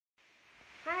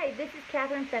Hi, this is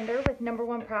Katherine Fender with Number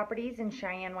One Properties in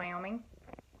Cheyenne, Wyoming.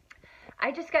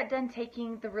 I just got done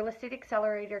taking the Real Estate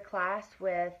Accelerator class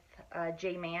with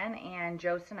JMan and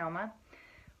Joe Sonoma.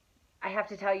 I have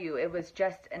to tell you, it was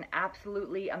just an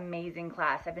absolutely amazing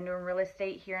class. I've been doing real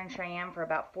estate here in Cheyenne for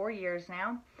about 4 years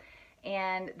now,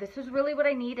 and this was really what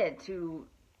I needed to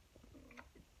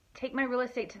take my real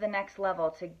estate to the next level,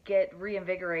 to get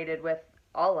reinvigorated with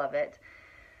all of it.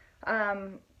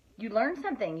 You learn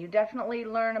something. You definitely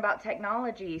learn about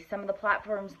technology. Some of the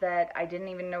platforms that I didn't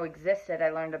even know existed,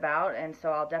 I learned about, and so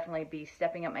I'll definitely be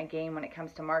stepping up my game when it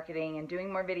comes to marketing and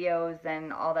doing more videos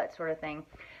and all that sort of thing.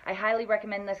 I highly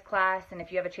recommend this class, and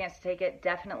if you have a chance to take it,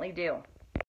 definitely do.